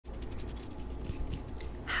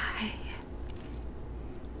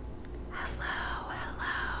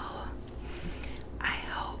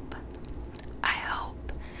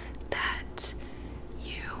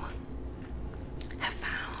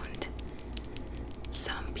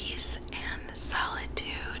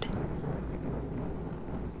attitude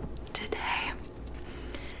today.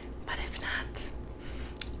 But if not,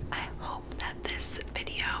 I hope that this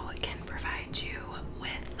video can provide you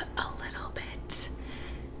with a little bit,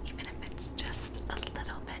 even if it's just a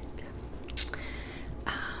little bit.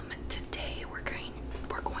 Today we're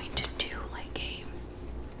going to do like a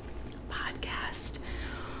podcast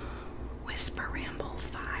whisper ramble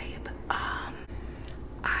vibe.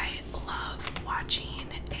 I love watching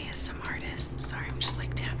ASMRtists. Sorry, I'm just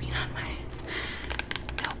like tapping on my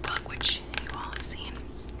notebook, which you all have seen.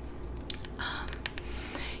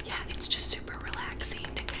 Yeah, it's just super relaxing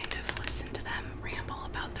to kind of listen to them ramble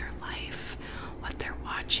about their life, what they're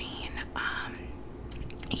watching,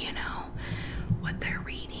 you know, what they're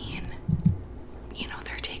reading, you know,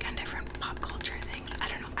 their take on different pop culture things. I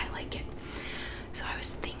don't know, I like it. So I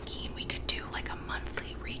was thinking we could do like a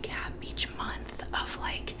monthly recap each month of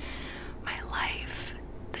like my life,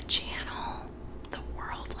 the channel, the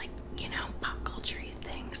world, like, you know, pop culture-y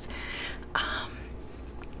things.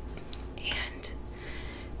 And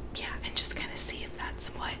yeah, and just kind of see if that's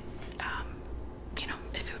what, you know,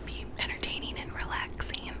 if it would be entertaining and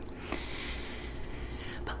relaxing.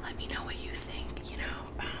 But let me know what you think, you know.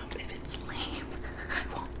 If it's lame,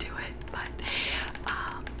 I won't do it. But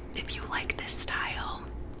if you like this style,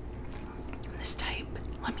 this type,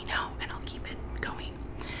 let me know and I'll keep it going.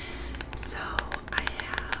 So I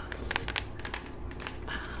have,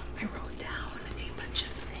 I wrote down a bunch of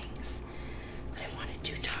things that I wanted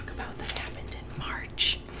to talk about that happened in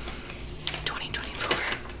March 2024.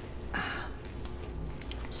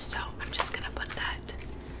 So I'm just gonna put that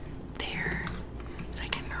there so I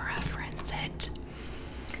can reference it,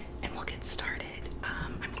 and we'll get started.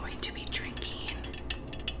 I'm going to be drinking.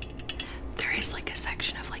 There is like a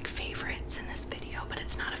section of like favorites in this video, but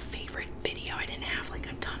it's not a favorite video. I didn't have like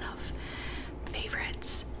a ton of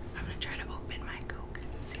favorites. I'm gonna try to open my Coke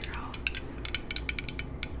Zero.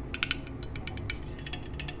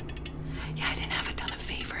 Yeah, I didn't have a ton of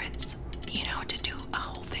favorites, you know, to do a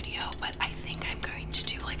whole video, but I think I'm going to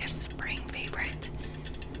do like a spring favorite.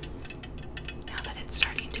 Now that it's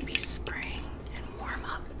starting to be spring and warm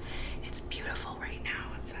up, it's beautiful right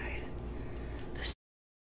now outside.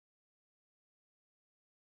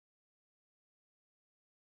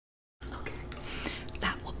 Okay,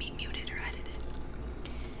 that will be muted or edited.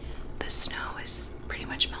 The snow is pretty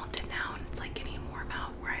much melted now, and it's like getting warm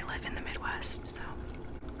out where I live in the Midwest, so.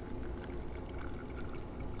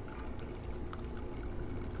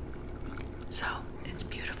 So, it's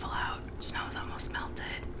beautiful out. Snow's almost melted.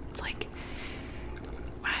 It's like,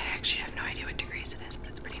 I actually have no idea what degrees it is, but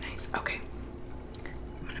it's pretty nice. Okay,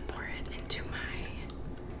 I'm gonna pour it into my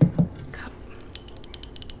cup.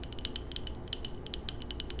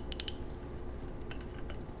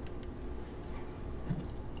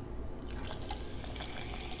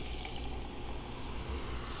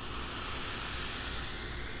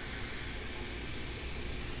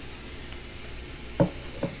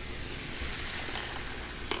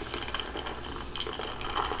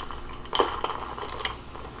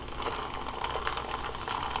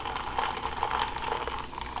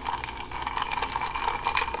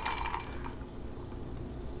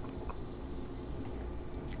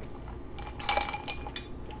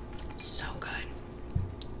 So good.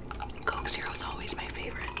 Coke Zero is always my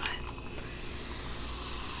favorite, but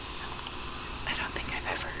I don't think I've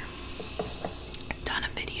ever done a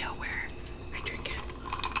video where I drink it.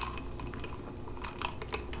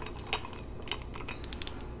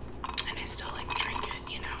 And I still like drink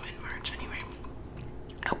it, you know, in March anyway.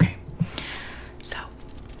 Okay, so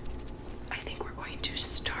I think we're going to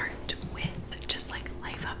start with just like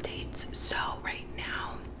life updates. So right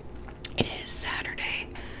now it is Saturday,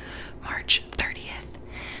 March 30th.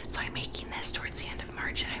 So I'm making this towards the end of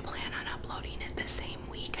March, and I plan on uploading it the same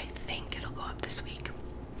week. I think it'll go up this week,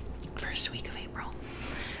 first week of April.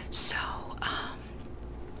 So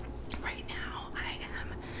right now I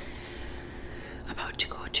am about to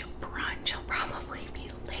go to brunch. I'll probably be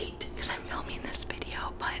late because I'm filming this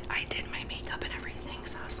video, but I did my makeup and everything,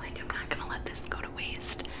 so I was like, I'm not gonna let this go to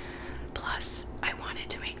waste. Plus, I wanted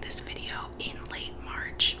to make this video in late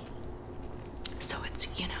March, so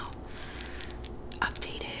it's, you know,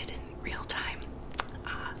 updated and real time,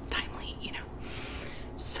 timely, you know.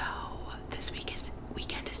 So this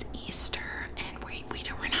weekend is Easter, and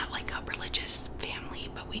we're not like a religious family,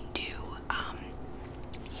 but we do,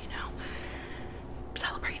 you know,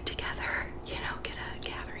 celebrate together, you know, get a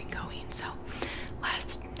gathering going. So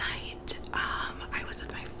last night, I was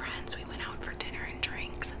with my friends. We went out for dinner and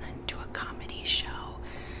drinks, and then to a comedy show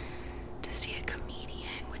to see a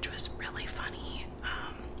comedian, which was really funny.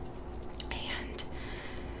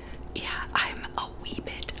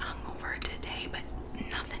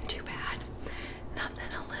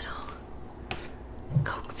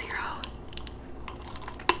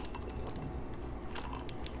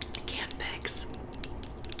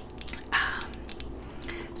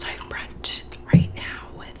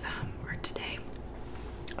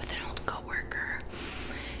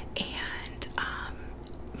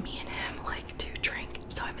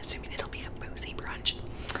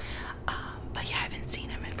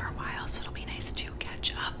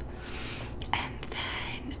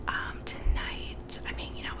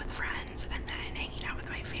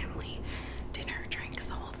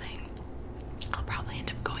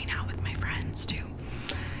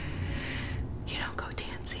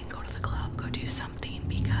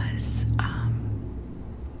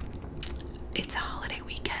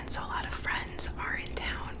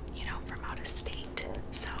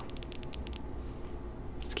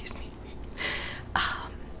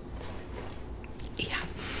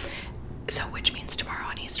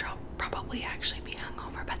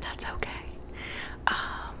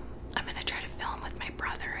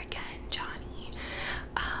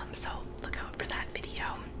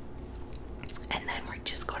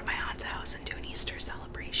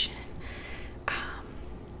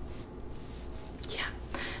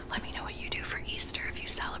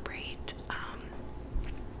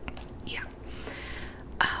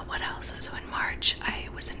 March, I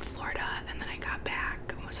was in Florida, and then I got back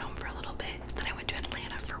and was home for a little bit. Then I went to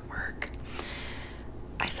Atlanta for work.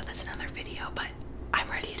 I said this in another video, but I'm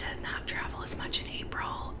ready to not travel as much in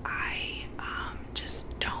April. I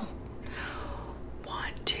just don't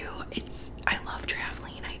want to. I love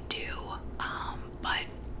traveling, I do, but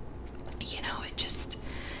you know,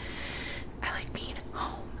 I like being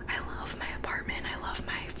home. I love my apartment. I love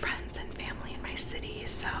my friends and family in my city,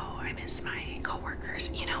 so I miss my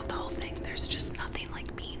coworkers, you know, the whole thing. There's just nothing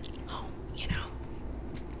like being home, you know.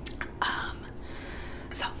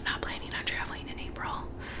 So not planning on traveling in April.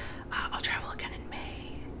 I'll travel again in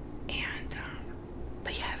May, and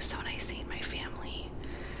but yeah, it was so nice seeing my family.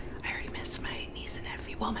 I already miss my niece and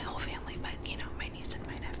nephew. Well, my whole family, but you know, my niece and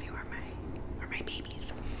my nephew are my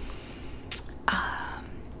babies.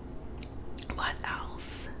 What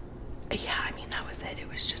else? Yeah, I mean, that was it. It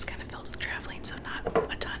was just kind of filled with traveling, so not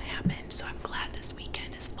a ton happened. So I'm glad this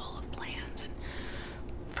weekend is full of plans and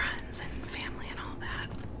friends and family and all that.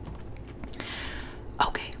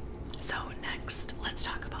 Okay, so next, let's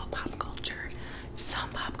talk about pop culture. Some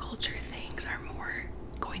pop culture things are more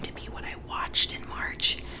going to be what I watched in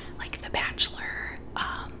March, like The Bachelor.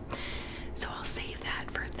 So I'll save that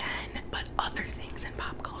for then. But other things in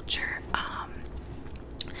pop culture,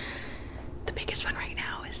 the biggest one right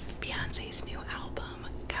now is Beyonce's new album,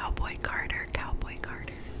 Cowboy Carter. Cowboy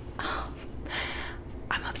Carter.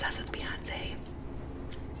 I'm obsessed with Beyonce.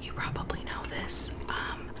 You probably know this.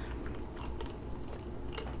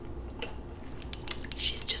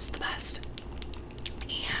 She's just the best.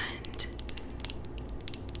 And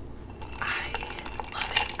I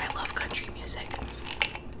love it. I love country music.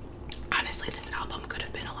 Honestly, this album could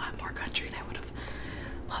have been a lot more country and I would have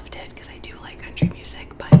loved it because I do like country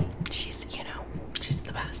music, but she's, you know, she's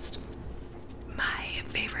the best. My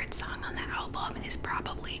favorite song on the album is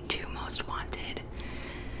probably Two Most Wanted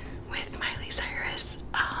with Miley Cyrus,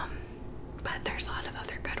 but there's a lot of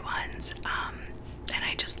other good ones, and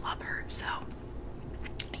I just love her, so,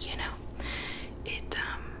 you know,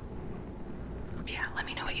 yeah, let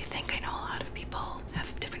me know what you think. I know a lot of people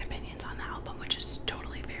have different opinions on the album, which is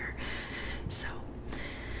totally fair, so,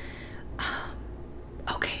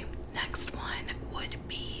 okay, next one would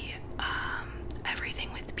be,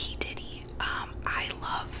 Everything with P. Diddy. I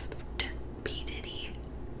loved P. Diddy.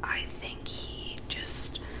 I think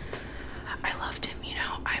I loved him, you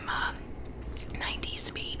know. I'm a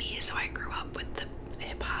 90s baby, so I grew up with the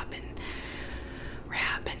hip-hop and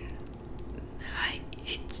rap, and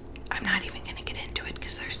I'm not even gonna get into it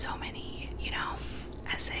because there's so many, you know,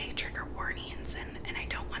 essay trigger warnings, and I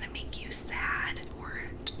don't want to make you sad or,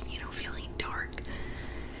 you know, feeling dark.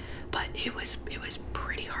 But it was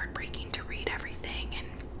pretty heartbreaking to read everything, and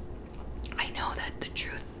I know that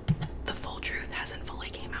the full truth hasn't fully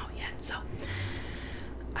came out yet, so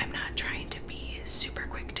I'm not trying to be super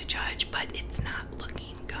quick to judge, but it's not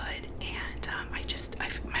looking good, and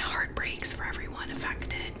my heart breaks for everyone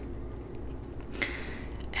affected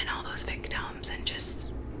and all those victims, and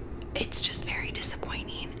it's just very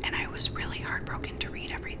disappointing, and I was really heartbroken to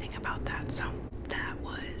read everything about that, so that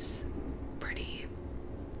was pretty,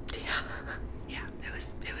 yeah,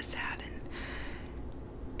 it was sad, and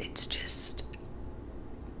it's just,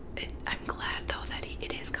 I'm glad though that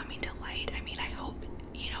it is coming to light. I mean, I hope,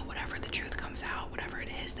 you know, whatever the truth comes out, whatever it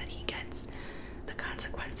is, that he gets the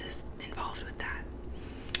consequences involved with that.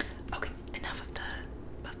 Okay, enough of that.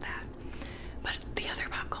 But the other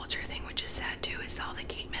pop culture thing, which is sad too, is all the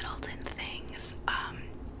Kate Middleton things.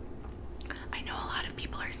 I know a lot of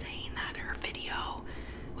people are saying that her video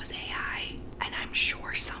was AI, and I'm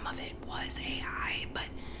sure some of it was AI, but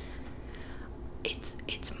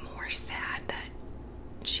it's more sad that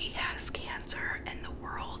she has cancer and the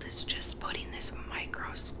world is just putting this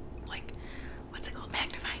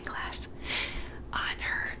magnifying glass on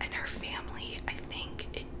her and her family. I think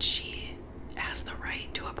she has the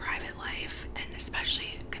right to a private life, and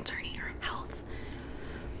especially concerning her health.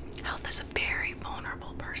 Health is a very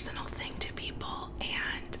vulnerable personal thing to people,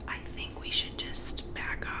 and I think we should just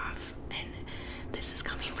back off. And this is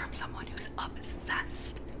coming from someone who's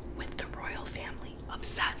obsessed with the royal family.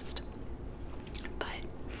 Obsessed. But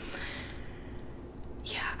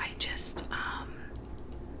yeah,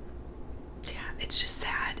 it's just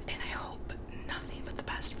sad, and I hope nothing but the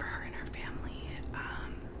best for her and her family.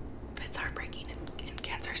 It's heartbreaking, and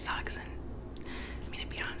cancer sucks, and I mean, it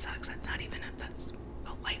beyond sucks. That's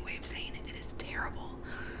a light way of saying it. It is terrible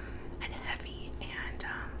and heavy, and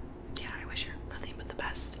yeah, I wish her nothing but the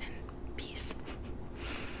best and peace.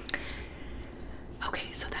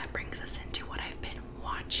 Okay, so that brings us into what I've been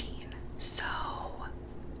watching. So,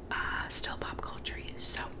 still pop culture.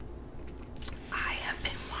 So, I have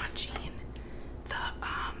been watching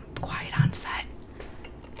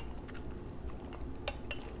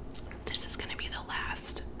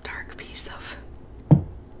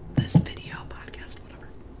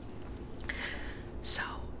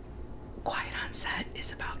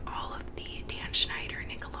Matt Schneider,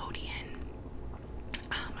 Nickelodeon.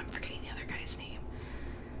 I'm forgetting the other guy's name.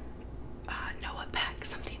 Noah Peck,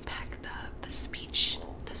 something Peck, the speech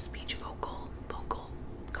vocal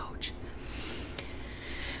coach.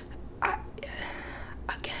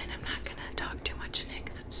 Again, I'm not gonna talk too much in it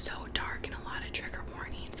because it's so dark and a lot of trigger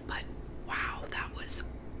warnings, but wow, that was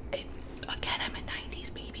it. Again, I'm a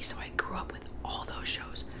 90s baby, so I grew up with all those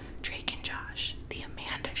shows. Drake and Josh, The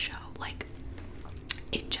Amanda Show, like,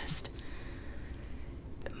 it just,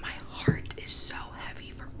 my heart is so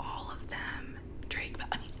heavy for all of them.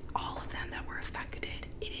 All of them that were affected.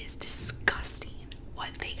 It is disgusting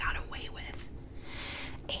what they got away with.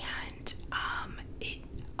 And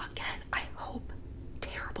again, I hope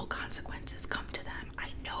terrible consequences come to them. I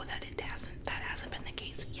know that that hasn't been the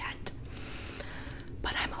case yet.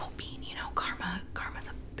 But I'm hoping, karma's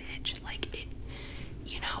a bitch. Like,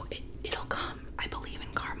 it'll come. I believe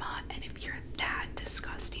in karma, and if you're that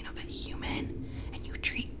disgusting of a human and you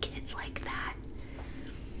treat kids like that,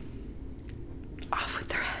 off with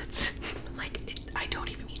their heads. I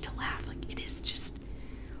don't even mean to laugh. Like, it is just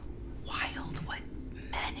wild what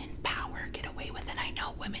men in power get away with. And I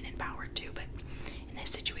know women in power too, but in this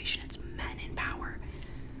situation, it's men in power.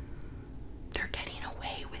 They're getting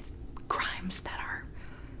away with crimes that are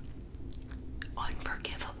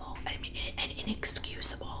unforgivable, and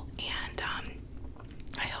inexcusable. And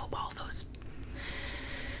I hope all those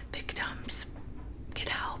victims get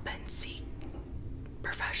help and seek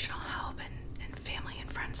professional help and family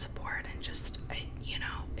and friend support, and just, my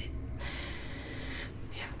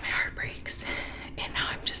heart breaks. And now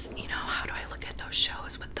I'm just, how do I look at those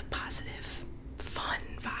shows with the positive, fun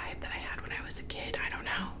vibe that I had when I was a kid? I don't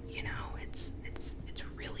know, it's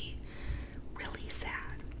really, really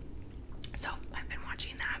sad. So I've been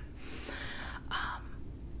watching that.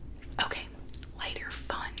 Okay, lighter,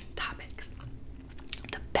 fun topics.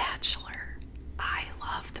 The Bachelor. I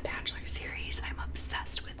love the Bachelor series. I'm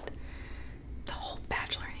obsessed with the whole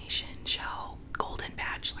Bachelor Nation show. Golden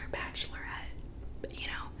Bachelor, Bachelorette,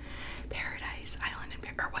 Paradise, Island in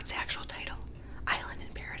or what's the actual title? Island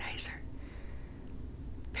in Paradise, or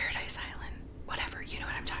Paradise Island, whatever, you know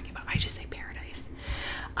what I'm talking about. I just say Paradise.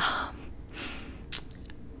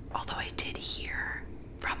 Although I did hear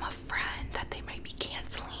from a friend that they might be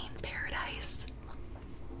canceling Paradise.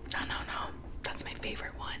 No, that's my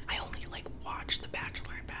favorite one. I only watch The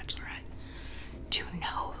Bachelor and Bachelorette to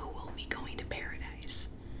know who will be going to Paradise.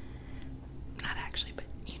 Not actually, but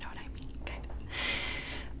you know what I mean, kind of.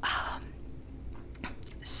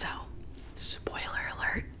 So, spoiler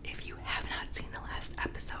alert, if you have not seen the last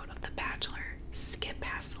episode of The Bachelor, skip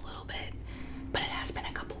past a little bit, but it has been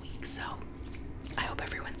a couple weeks, so I hope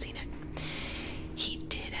everyone's seen it. He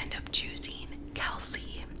did end up choosing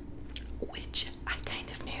Kelsey, which I kind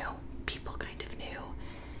of knew. People kind of knew.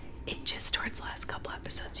 It just, towards the last couple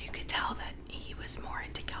episodes, you could tell that he was more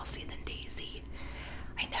into Kelsey than Daisy.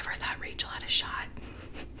 I never thought Rachel had a shot.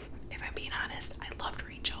 If I'm being honest, I loved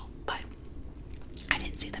Rachel, but I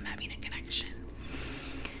didn't see them having a connection.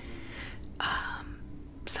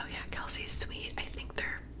 So yeah, Kelsey's sweet. I think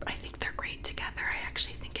they're great together. I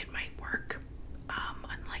actually think it might work.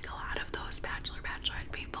 Unlike a lot of those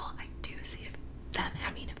Bachelorette people, I do see them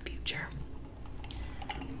having a future.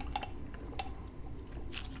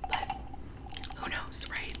 But who knows,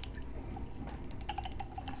 right?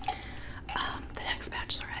 The next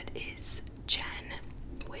Bachelorette is Jen,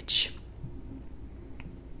 which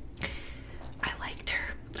I liked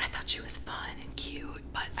her. I thought she was fun and cute,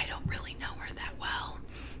 but I don't really know her that well.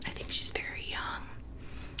 I think she's very young.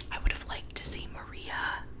 I would have liked to see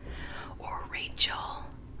Maria or Rachel,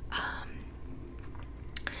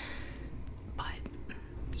 but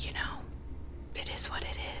it is what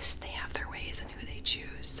it is. They have their ways and who they choose.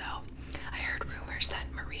 So I heard rumors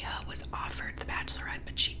that Maria was offered the Bachelorette,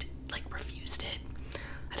 but she refused it.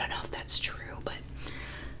 I don't know if that's true, but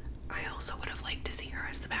I also would have liked to see her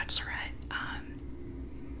as the Bachelorette.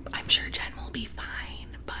 I'm sure Jen will be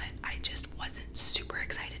fine, but I just wasn't super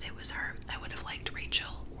excited it was her. I would have liked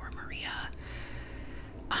Rachel or Maria.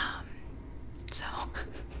 So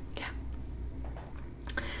yeah.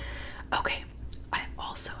 Okay, I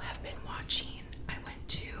also have been watching, I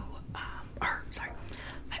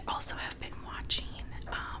also have been watching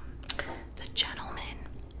The Gentleman.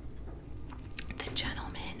 The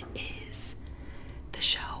Gentleman is the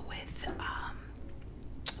show with oh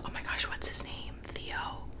my gosh, what's his name?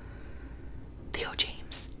 Theo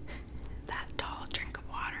James. That tall drink of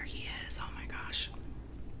water he is. Oh my gosh.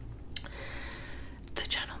 The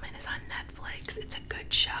Gentleman is on Netflix. It's a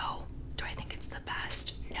good show. Do I think it's the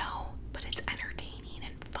best? No, but it's entertaining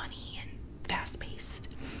and funny and fast-paced.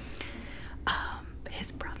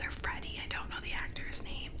 His brother Freddie, I don't know the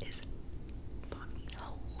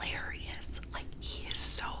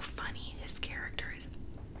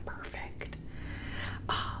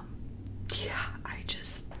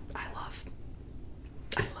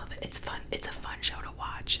it's a fun show to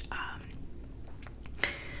watch.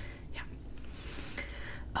 Yeah.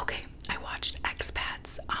 Okay, I watched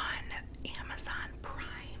Expats on Amazon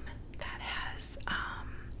Prime that has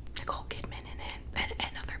Nicole Kidman in it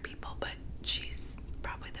and other people, but she's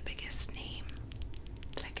probably the biggest name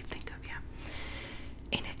that I could think of, yeah.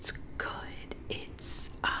 And it's good. It's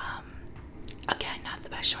again, not the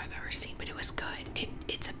best show I've ever seen, but it was good.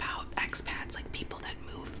 It's about expats, like people that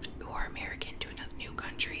moved who are American to another new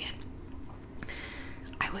country, and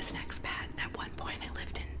I was an expat. At one point I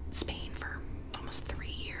lived in Spain for almost 3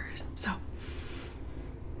 years, so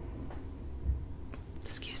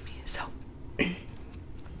excuse me, so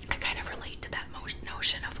I kind of relate to that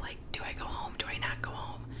notion of like, do I go home, do I not go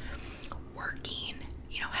home, working,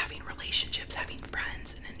 you know, having relationships, having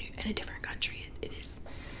friends in a different country. It is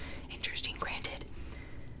interesting. Granted,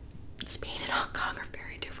 Spain and Hong Kong are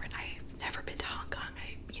very different. I've never been to Hong Kong.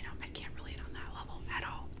 I can't relate on that level at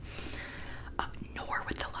all. Nor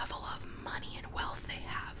with the level of money and wealth they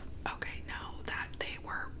have. Okay, no, that they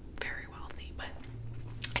were very wealthy, but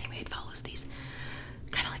anyway, it follows these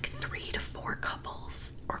kind of like 3 to 4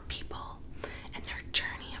 couples or people and their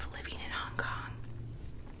journey of living in Hong Kong.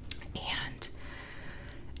 And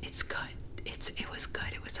it's good. It was good.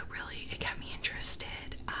 It got me interested.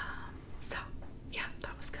 So yeah,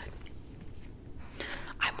 that was good.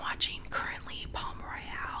 I'm watching currently Palm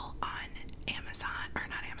Royale on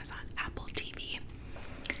Apple TV.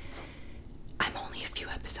 I'm only a few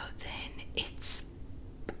episodes in.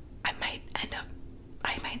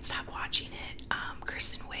 I might stop watching it.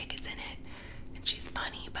 Kristen Wiig is in it, and she's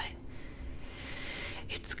funny, but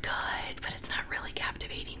it's good, but it's not really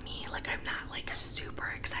captivating me. Like, I'm not like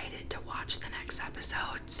super excited to watch the next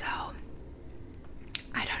episode, so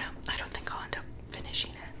I don't know. I don't think I'll end up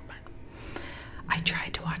finishing it, but I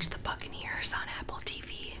tried to watch The Buccaneers on Apple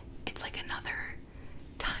TV. It's like another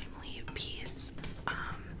timely piece,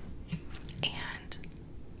 and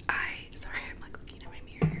sorry, I'm like looking at my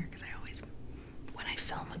mirror here because I always, when I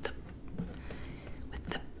film with the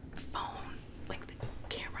phone, like the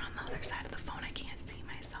camera on the other side of the phone, I can't see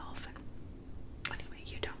myself. And anyway,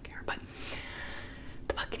 you don't care, but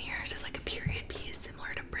The Buccaneers is like a period piece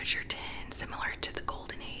similar to Bridgerton, similar to The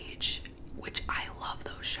Golden Age, which I love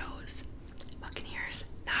those shows. Buccaneers,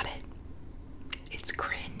 not it. It's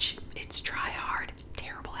cringe, it's try hard,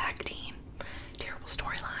 terrible acting, terrible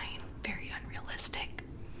storyline, very unrealistic.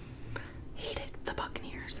 Hated The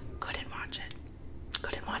Buccaneers. Couldn't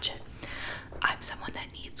watch it. I'm someone that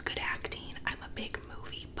needs good acting. I'm a big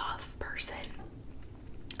movie buff person.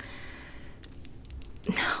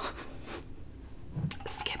 No.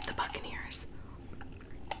 Skip The Buccaneers.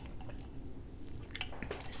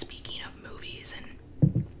 Speaking of movies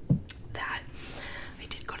and that, I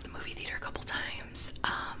did go to the movie theater a couple times.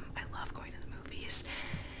 I love going to the movies.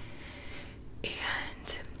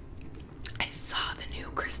 And I saw the new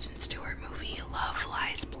Kristen Stewart movie, Love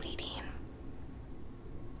Lies Bleeding.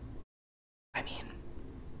 I mean,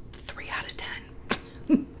 3 out of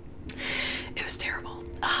 10. It was terrible.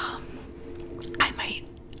 I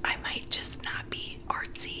might just not be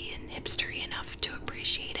artsy and hipstery enough to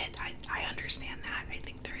appreciate it. I understand that. I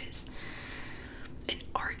think there is an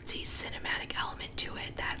artsy cinematic element to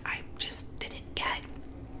it that I just didn't get.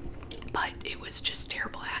 But it was just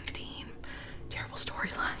terrible acting, terrible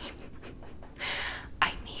storyline.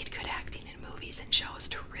 I need good acting in movies and shows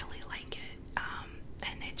to really like it.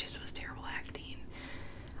 And it just was terrible acting.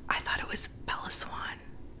 I thought it was Bella Swan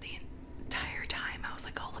the entire time. I was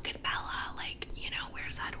like, oh, look at Bella, like, you know,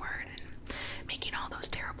 where's Edward? And making all those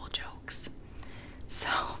terrible jokes. So,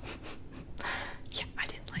 yeah, I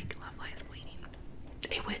didn't like Love Lies Bleeding.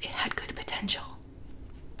 It had good potential.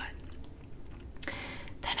 But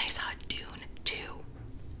then I saw Dune 2.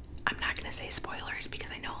 I'm not going to say spoilers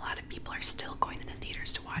because I know a lot of people are still going to the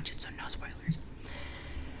theaters to watch it, so no spoilers.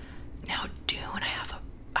 Now, Dune, I have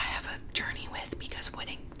a journey with, because when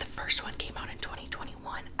the first one came out in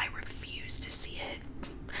 2021, I refused to see it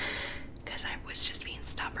because I was just being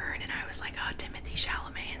stubborn, and I was like, oh, Timothée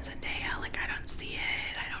Chalamet and Zendaya, like, I don't see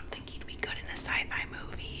it. I don't think he'd be good in a sci-fi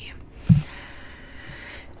movie.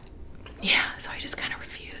 Yeah, so I just kind of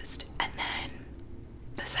refused. And then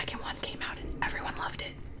the second one came out and everyone loved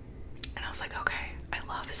it. And I was like, okay, I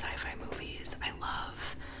love sci-fi movies. I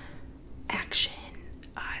love action.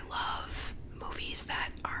 I love movies that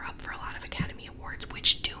are up for a lot of Academy Awards,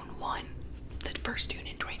 which Dune won. The first Dune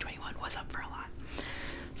in 2021 was up for a lot.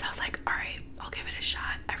 So I was like, all right, I'll give it a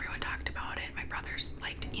shot. Everyone talked about it. My brothers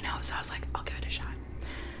liked it, you know, so I was like, I'll give it a shot.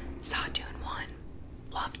 Saw Dune 1,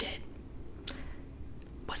 loved it.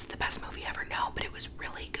 Was it the best movie ever? No, but it was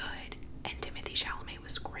really good. And Timothée Chalamet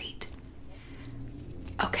was great.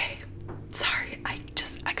 Okay,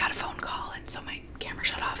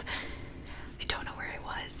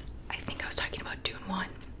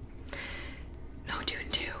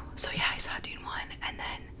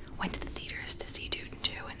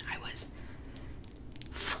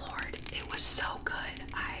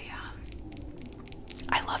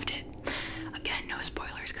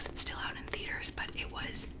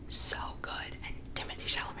 was so good, and Timothy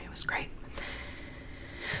Chalamet was great.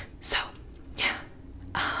 So yeah,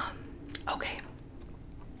 okay,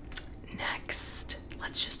 next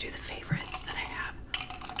let's just do the favorites that I have.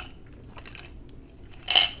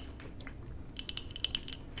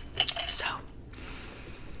 So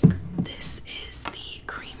this is the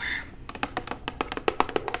creamer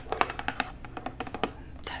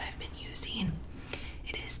that I've been using.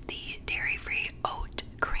 It is the dairy-free oat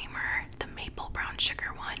creamer, the maple brown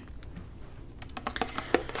sugar one.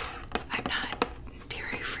 I'm not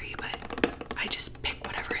dairy-free, but I just pick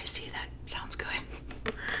whatever I see that sounds good.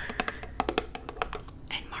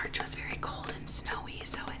 And March was very cold and snowy,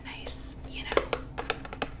 so a nice, you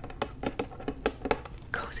know,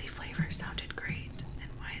 cozy flavor sounded great. And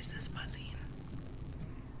why is this buzzing?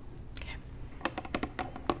 Okay.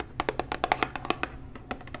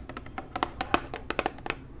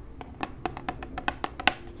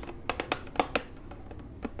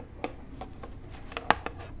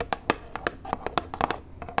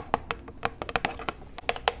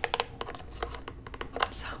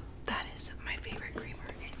 So that is my favorite creamer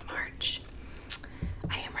in March.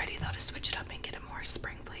 I am ready though to switch it up and get a more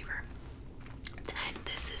spring flavor. Then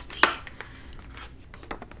this is the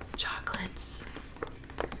chocolates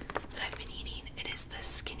that I've been eating. It is the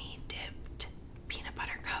skinny dipped peanut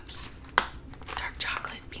butter cups, dark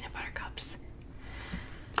chocolate peanut butter cups.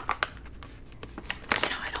 You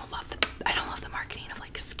know, I don't love the marketing of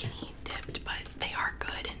like skinny dipped, but they are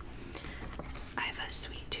good, and I have a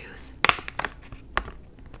sweet tooth.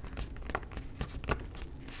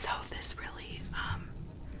 So this really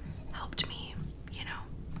helped me, you know,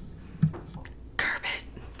 curb it.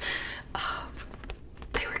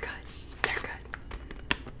 They were good. They're good.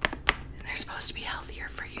 And they're supposed to be healthier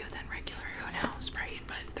for you than regular. Who knows, right?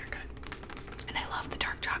 But they're good. And I love the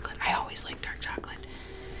dark chocolate. I always like dark chocolate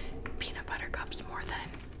peanut butter cups more than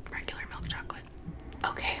regular milk chocolate.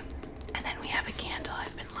 Okay, and then we have a candle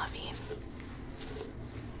I've been loving.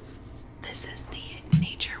 This is the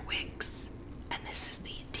Nature Wicks, and this is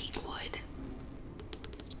the teak wood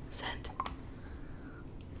scent.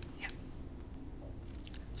 Yep.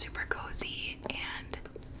 Super cozy and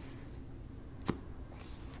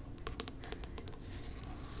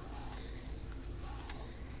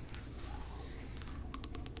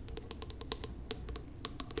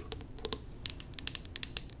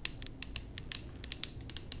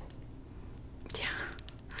yeah.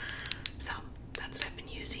 So that's what I've been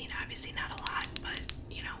using. Obviously not a lot, but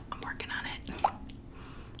you know, I'm working on it.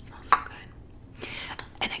 It smells so good.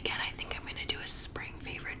 And again, I think I'm gonna do a spring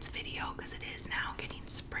favorites video because it is now getting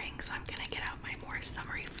spring, so I'm gonna get out my more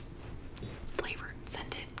summery flavored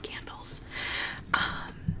scented candles.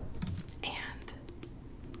 And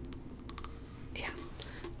yeah,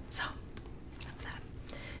 so that's that.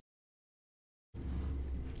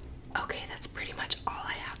 Okay, that's pretty much all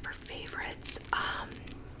I have for favorites.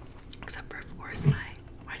 Except for, of course,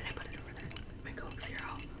 why did I put it over there? My Coke Zero.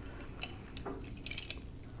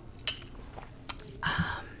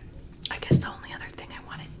 I guess the only other thing I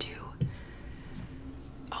wanted to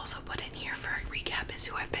also put in here for a recap is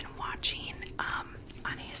who I've been watching on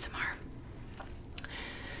ASMR.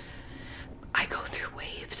 I go through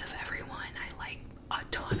waves of everyone. I like a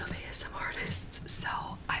ton of ASMR artists,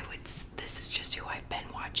 so this is just who I've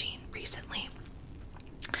been watching recently.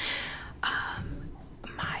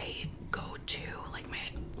 My go-to, like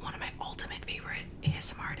one of my ultimate favorite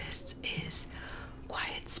ASMR artists is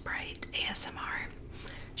Quiet Sprite ASMR.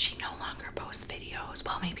 She no longer posts videos.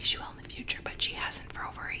 Well, maybe she will in the future, but she hasn't for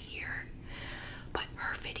over a year. But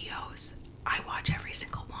her videos, I watch every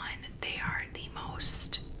single one. They are the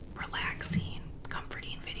most relaxing,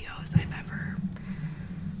 comforting videos I've ever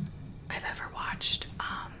watched.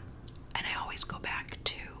 And I always go back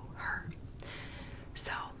to her.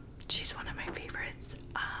 So she's one of my favorites.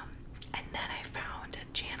 And then I found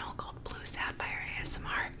a channel called Blue Sapphire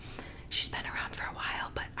ASMR. She's been around for a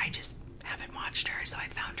while, but I just haven't watched her, so I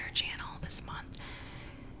found her channel this month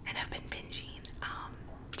and have been binging.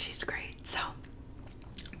 She's great. So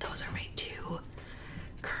those are my two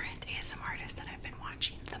current ASMR artists that I've been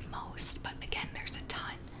watching the most. But again, there's a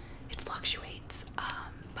ton. It fluctuates,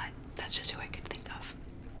 but that's just who I